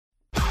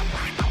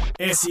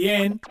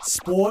SEN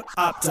Sport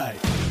Update.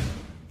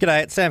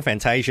 G'day, it's Sam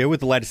Fantasia with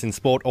the latest in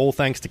sport, all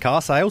thanks to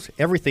car sales,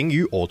 everything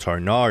you auto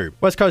know.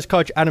 West Coast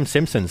coach Adam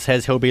Simpson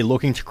says he'll be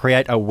looking to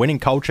create a winning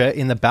culture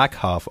in the back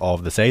half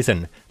of the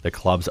season. The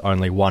club's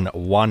only won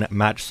one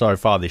match so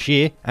far this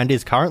year and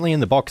is currently in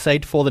the box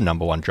seat for the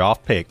number one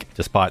draft pick.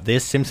 Despite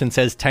this, Simpson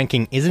says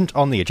tanking isn't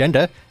on the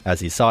agenda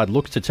as his side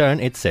looks to turn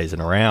its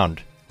season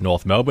around.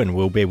 North Melbourne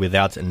will be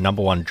without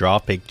number one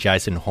draft pick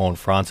Jason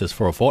Horne-Francis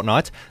for a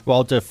fortnight,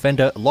 while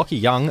defender Lockie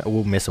Young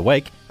will miss a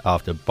week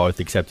after both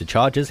accepted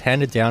charges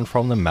handed down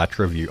from the match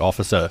review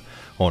officer.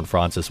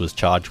 Horne-Francis was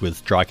charged with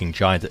striking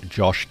giant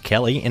Josh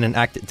Kelly in an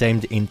act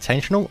deemed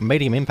intentional,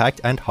 medium impact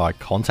and high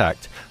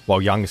contact,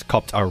 while Young's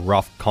copped a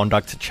rough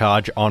conduct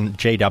charge on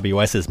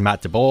GWS's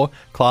Matt DeBoer,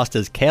 classed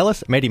as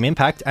careless, medium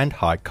impact and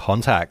high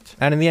contact.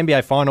 And in the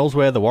NBA Finals,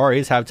 where the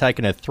Warriors have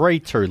taken a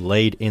 3-2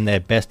 lead in their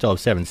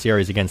best-of-7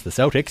 series against the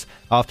Celtics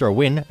after a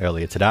win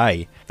earlier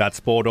today. That's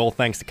sport, all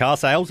thanks to car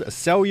sales.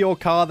 Sell your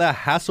car the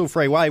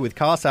hassle-free way with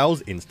car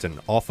sales instant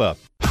offer.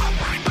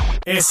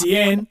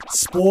 SEN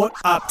Sport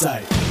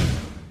Update.